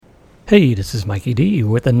Hey, this is Mikey D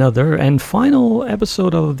with another and final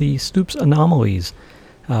episode of the Stoops Anomalies.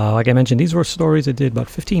 Like I mentioned, these were stories I did about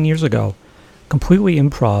 15 years ago. Completely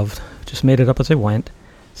improv, just made it up as I went.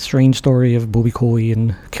 Strange story of Booby Cooley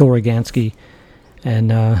and Kilroy Gansky, and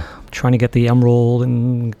trying to get the emerald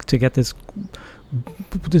and to get this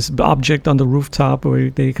object on the rooftop where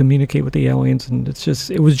they communicate with the aliens, and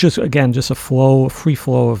it was just a free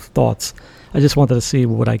flow of thoughts. I just wanted to see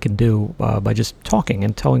what I could do by just talking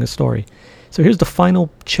and telling a story. So here's the final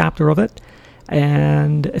chapter of it.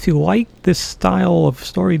 And if you like this style of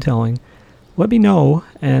storytelling, let me know,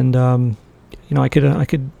 and I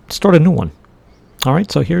could start a new one. All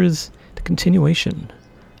right. So here is the continuation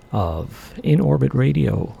of In Orbit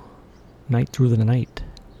Radio, Night Through the Night.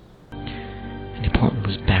 And the apartment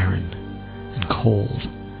was barren and cold,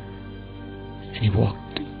 and he walked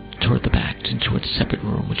toward the back into a separate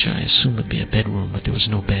room, which I assumed would be a bedroom, but there was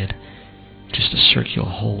no bed, just a circular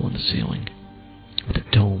hole in the ceiling with a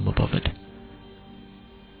dome above it,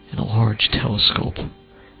 and a large telescope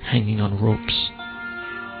hanging on ropes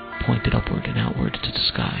pointed upward and outward to the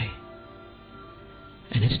sky.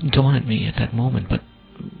 And it didn't dawn at me at that moment, but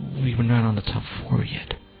we were not on the top floor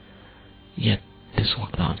yet. Yet this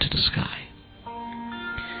looked onto the sky.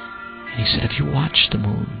 And he said, "Have you watched the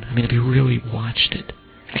moon? Have you really watched it?"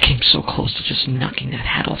 I came so close to just knocking that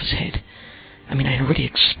hat off his head. I had already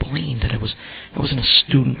explained that I wasn't a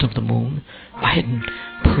student of the moon. I hadn't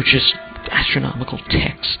purchased astronomical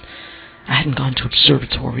texts. I hadn't gone to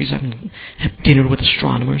observatories. I hadn't had dinner with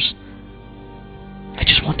astronomers. I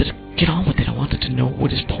just wanted to get on with it. I wanted to know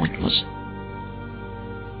what his point was.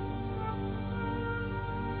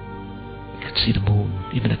 I could see the moon,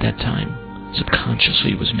 even at that time.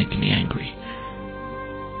 Subconsciously, it was making me angry.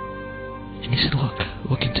 And he said,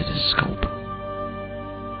 look into this scope.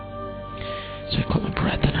 So I caught my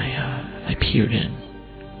breath and I peered in.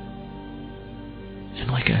 And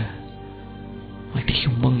like the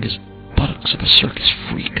humongous buttocks of a circus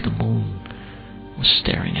freak, the moon was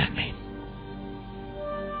staring at me.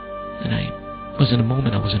 And in a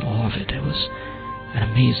moment I was in awe of it. It was an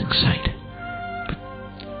amazing sight.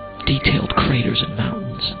 But detailed craters and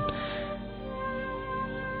mountains.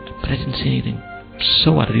 But I didn't see anything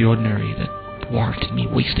so out of the ordinary that warranted me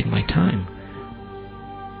wasting my time.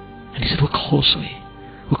 And he said, look closely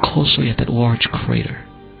at that large crater,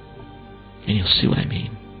 and you'll see what I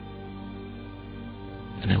mean.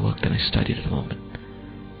 And I looked and I studied it a moment.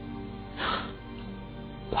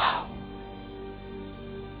 Wow.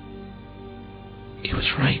 He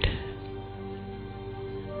was right.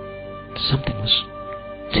 Something was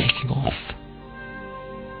taking off,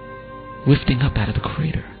 lifting up out of the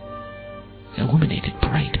crater, illuminated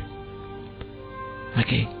bright,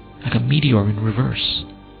 like a meteor in reverse.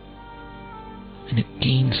 And it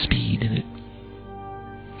gained speed, and it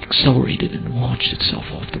accelerated and launched itself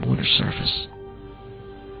off the lunar surface.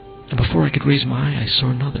 And before I could raise my eye, I saw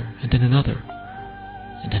another, and then another,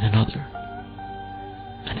 and then another.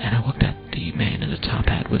 And I looked at the man in the top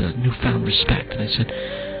hat with a newfound respect, and I said,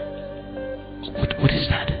 What is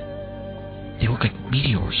that? They look like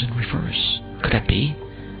meteors in reverse. Could that be?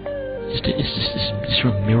 Is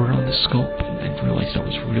there a mirror on the scope? And I realized that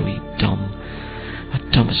was really dumb. A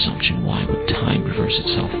dumb assumption. Why would time reverse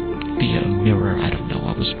itself via a mirror? I don't know.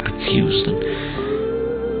 I was confused, and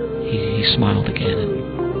he smiled again, and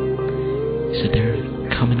he said, they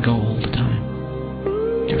come and go all the time.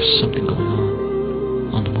 There's something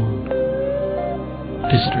going on the moon.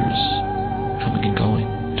 Visitors coming and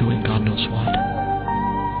going, doing God knows what.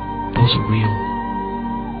 Those are real.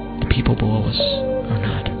 The people below us are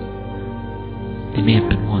not. They may have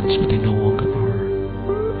been once, but they no longer are.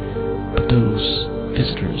 But those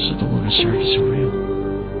visitors of the lunar surface are real.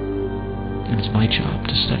 And it's my job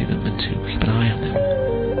to study them and to keep an eye on them.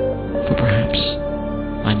 For perhaps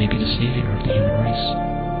I may be the savior of the human race.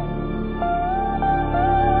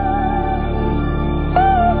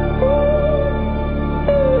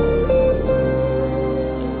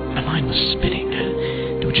 My mind was spinning.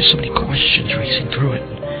 There were just so many questions racing through it.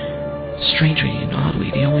 Strangely and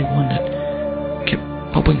oddly, the only one that kept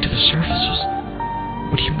bubbling to the surface was,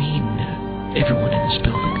 what do you mean everyone in this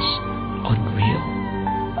building is unreal?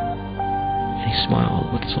 And he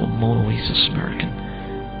smiled with his little Mona Lisa smirk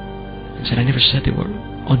and said, I never said they were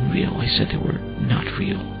unreal. I said they were not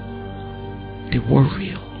real. They were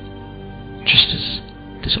real, just as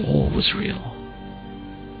this all was real.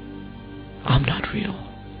 I'm not real.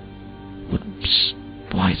 What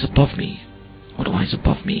lies above me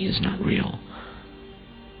is not real.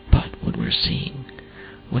 But what we're seeing,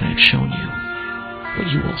 what I've shown you, what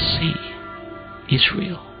you will see, is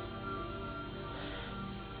real.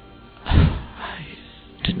 I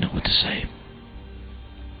didn't know what to say.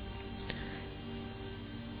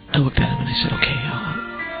 I looked at him and I said, okay,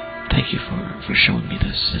 thank you for showing me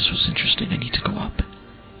this. This was interesting. I need to go up.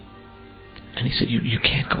 And he said, you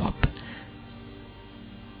can't go up.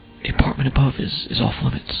 The apartment above is off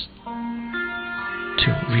limits to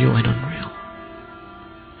real and unreal.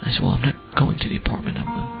 And I said, well, I'm not going to the apartment. I'm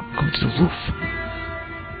going to the roof.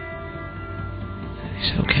 And he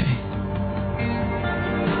said, okay.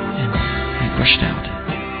 And I rushed out.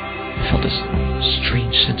 I felt this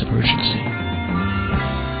strange sense of urgency.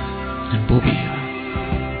 And Booby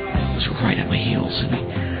was right at my heels, and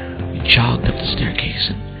we jogged up the staircase,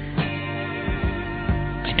 and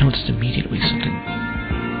I noticed immediately something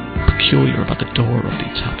peculiar about the door of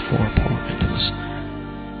the top floor apartment. It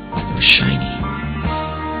was shiny,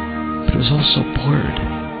 but it was also blurred.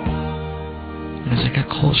 And as I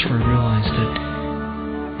got closer, I realized that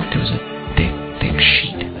there was a thick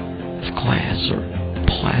sheet of glass or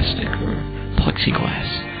plastic or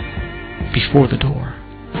plexiglass before the door.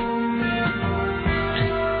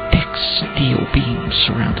 Steel beams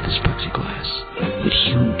surrounded this plexiglass with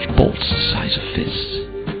huge bolts the size of fists.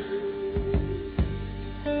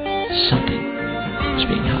 Something was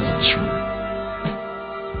being held in this room,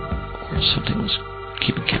 or something was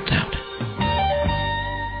keeping kept out.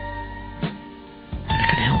 And I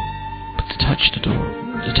couldn't help but to touch the door,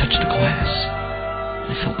 to touch the glass.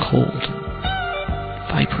 I felt cold and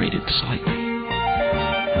vibrated slightly.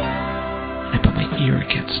 And I put my ear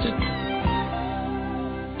against it.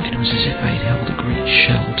 It was as if I had held a great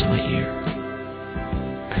shell to my ear.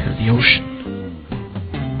 I heard the ocean,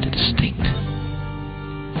 the distinct,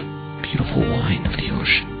 beautiful whine of the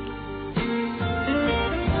ocean.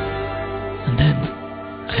 And then,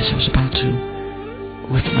 as I was about to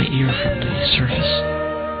lift my ear from the surface,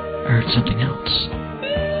 I heard something else.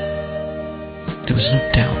 There was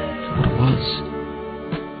no doubt what it was.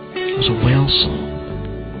 It was a whale song,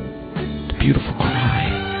 the beautiful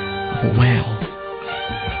cry of a whale.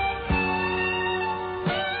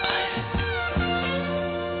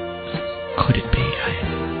 Could it be?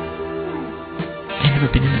 I've never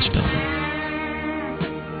been in this building.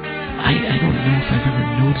 I don't know if I've ever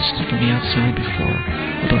noticed it from the outside before,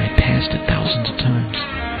 although I passed it thousands of times.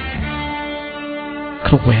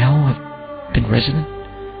 Could a whale have been resident?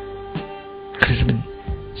 Could it have been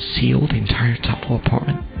sealed, the entire top floor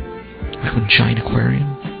apartment? Like one giant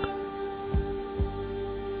aquarium?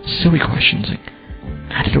 Silly questions like,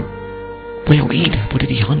 how did a whale eat? What did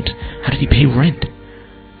he hunt? How did he pay rent?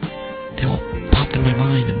 They all popped in my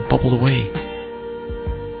mind and bubbled away.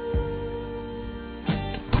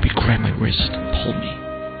 Bobby grabbed my wrist and pulled me.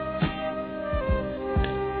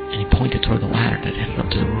 And he pointed toward the ladder that headed up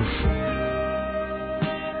to the roof.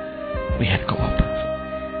 We had to go up.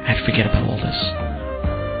 I had to forget about all this.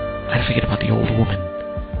 I had to forget about the old woman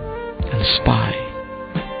and the spy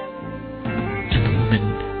and the woman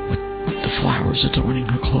with the flowers adorning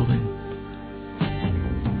her clothing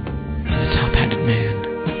and the top-hatted man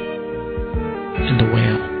and the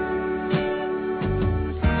whale.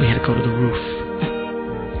 We had to go to the roof.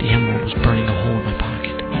 The emerald was burning a hole in my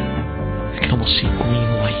pocket. I could almost see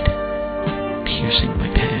green light piercing my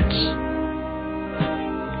pants.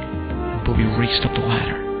 Bobby raced up the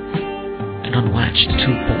ladder and unlatched the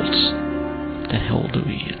two bolts that held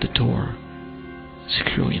the door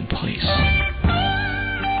securely in place. And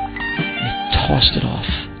he tossed it off.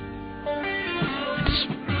 And this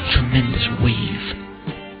tremendous wave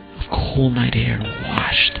of cool night air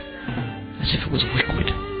washed, as if it was liquid,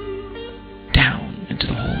 down into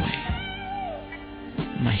the hallway.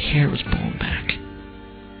 My hair was blown back.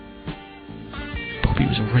 Bobby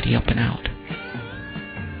was already up and out.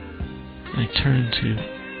 And I turned to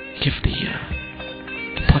give the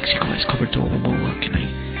plexiglass covered door one more look, and I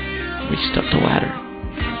reached up the ladder.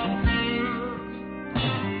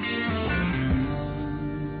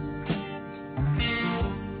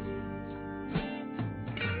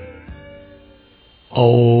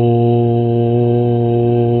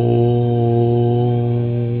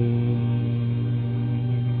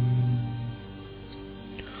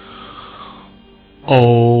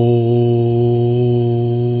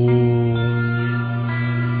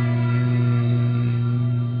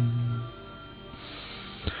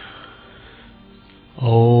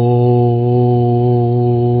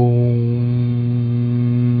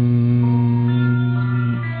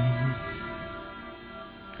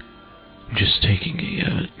 Just taking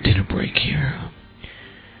a dinner break here,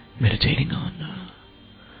 meditating on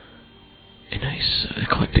a nice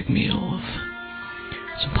eclectic meal of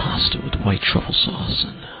some pasta with white truffle sauce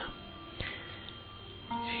and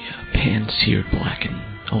a pan-seared blackened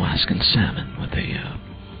Alaskan salmon with a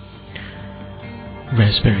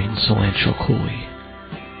raspberry and cilantro coulis.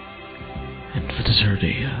 And for dessert,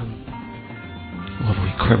 a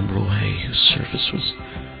lovely creme brulee whose surface was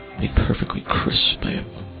made perfectly crisp by a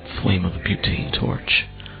flame of a butane torch.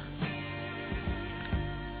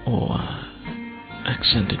 All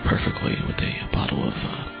accented perfectly with a bottle of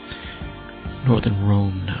Northern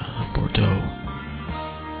Rhone Bordeaux.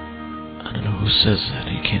 I don't know who says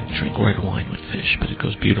that you can't drink red wine with fish, but it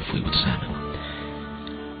goes beautifully with salmon.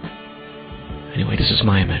 Anyway, this is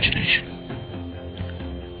my imagination.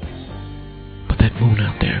 But that moon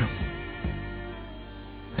out there,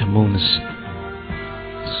 that moon is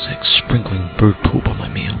like sprinkling bird poop on my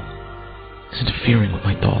meal. It's interfering with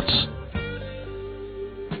my thoughts.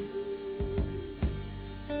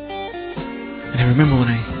 And I remember when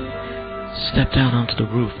I stepped out onto the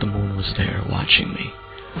roof, the moon was there watching me.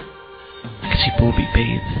 I could see Booby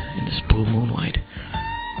bathed in this blue moonlight,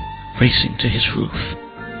 racing to his roof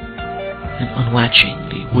and unlatching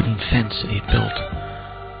the wooden fence that he had built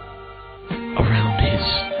around his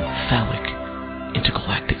phallic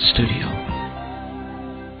intergalactic studio.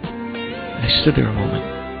 And I stood there a moment,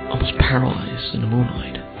 almost paralyzed in the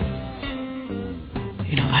moonlight.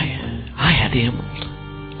 You know, I had the emerald.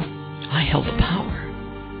 I held the power.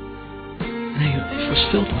 And I was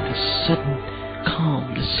filled with this sudden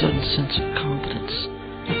calm, this sudden sense of confidence.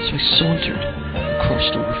 So I sauntered across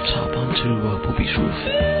the rooftop onto Booby's roof,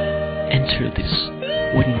 entered this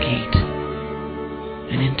wooden gate,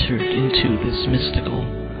 and entered into this mystical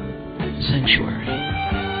sanctuary.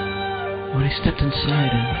 When I stepped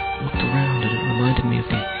inside and looked around, and it reminded me of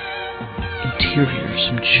the interior of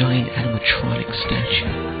some giant animatronic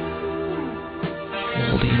statue.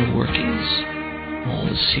 All the inner workings, all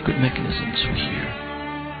the secret mechanisms were here.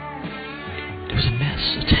 It was a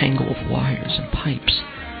mess, a tangle of wires and pipes.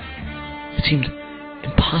 It seemed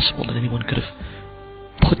impossible that anyone could have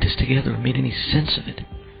put this together or made any sense of it.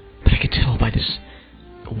 But I could tell by this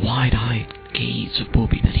wide-eyed gaze of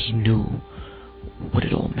Booby that he knew what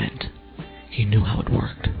it all meant. He knew how it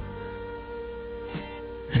worked.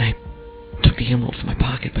 And I took the emerald from my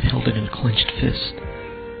pocket but held it in a clenched fist.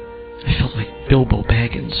 I felt like Bilbo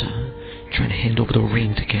Baggins trying to hand over the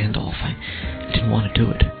ring to Gandalf. I didn't want to do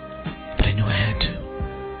it, but I knew I had to.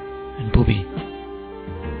 And Booby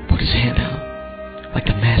put his hand out, like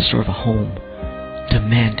the master of a home,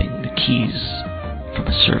 demanding the keys from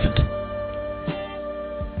a servant.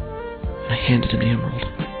 And I handed him the emerald.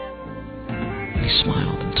 And he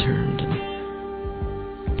smiled and turned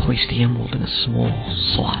and placed the emerald in a small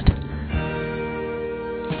slot,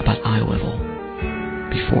 about eye level,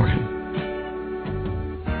 before him.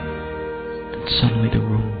 And suddenly the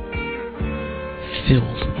room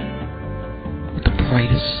filled with the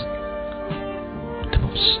brightest, the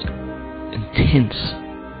most intense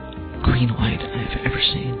green light I have ever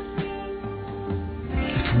seen.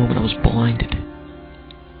 And for a moment I was blinded.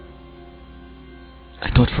 I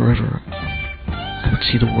thought forever I would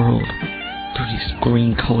see the world through these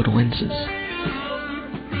green-colored lenses.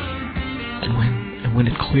 And when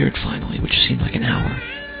it cleared finally, which seemed like an hour,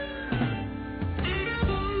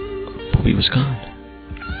 Booby was gone.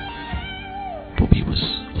 Booby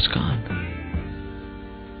was gone.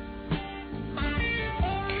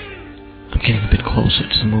 I'm getting a bit closer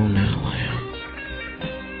to the moon now.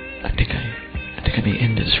 I think I may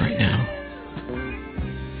end this right now.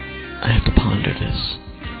 I have to ponder this.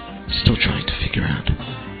 Still trying to figure out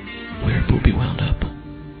where Booby wound up.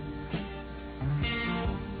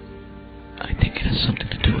 I think it has something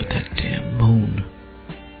to do with that damn moon.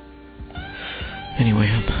 Anyway,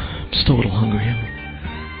 I'm still a little hungry.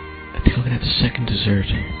 I think I'm gonna have a second dessert.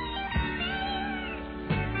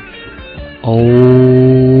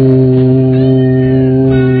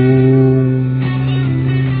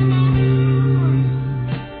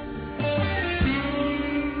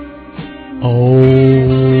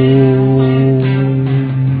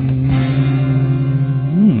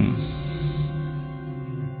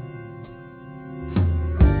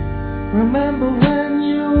 Remember when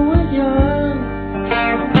you were young,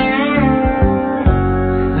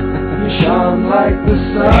 you shone like the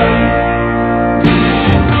sun.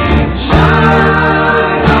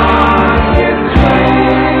 Shine on, get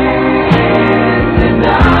crazy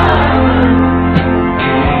now.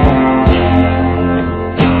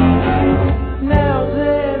 Now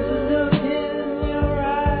there's a look in your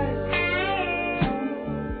eyes,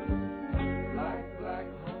 like black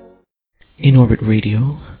holes. In Orbit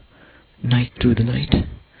Radio, Night Through the Night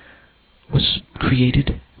was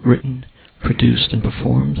created, written, produced, and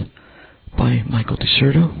performed by Michael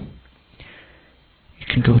DeSerto. You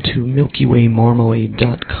can go to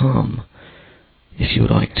MilkyWayMarmalade.com if you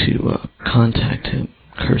would like to contact him,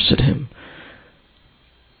 curse at him,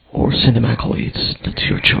 and the Macleods. That's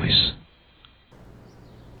your choice.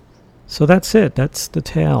 So that's it. That's the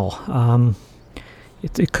tale.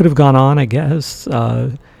 It could have gone on, I guess,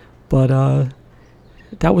 but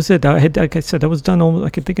that was it. Like I said, that was done almost, I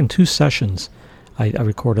could think, in 2 sessions. I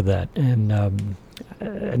recorded that, and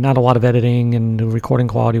not a lot of editing, and the recording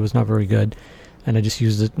quality was not very good. And I just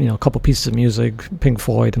used a couple pieces of music, Pink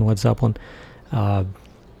Floyd and Led Zeppelin.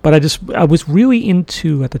 But I was really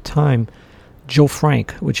into, at the time, Joe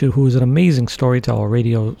Frank, who was an amazing storyteller,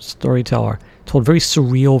 radio storyteller. Told very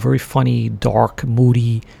surreal, very funny, dark,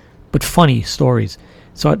 moody, but funny stories.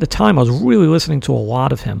 So at the time, I was really listening to a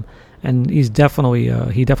lot of him, and he definitely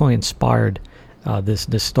inspired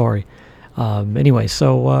this story. Anyway,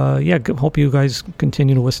 so hope you guys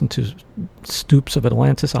continue to listen to Stoops of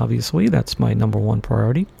Atlantis. Obviously, that's my number one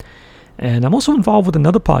priority. And I'm also involved with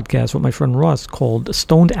another podcast with my friend Russ called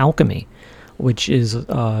Stoned Alchemy, which is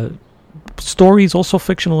stories, also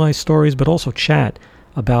fictionalized stories, but also chat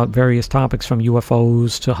about various topics from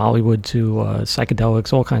UFOs to Hollywood to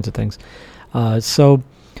psychedelics, all kinds of things. So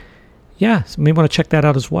you may want to check that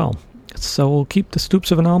out as well. So we'll keep the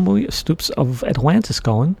Stoops of Atlantis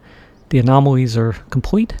going. The anomalies are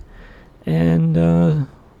complete, and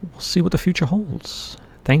we'll see what the future holds.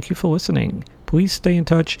 Thank you for listening. Please stay in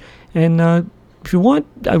touch, and if you want,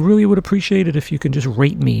 I really would appreciate it if you can just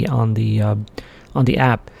rate me on the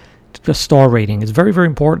app. A star rating is very, very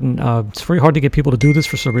important. It's very hard to get people to do this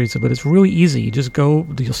for some reason, but it's really easy. You just go,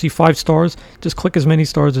 you'll see 5 stars. Just click as many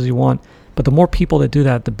stars as you want. But the more people that do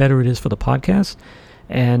that, the better it is for the podcast.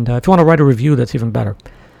 And if you want to write a review, that's even better.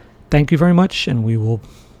 Thank you very much, and we will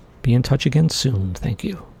be in touch again soon. Thank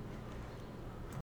you.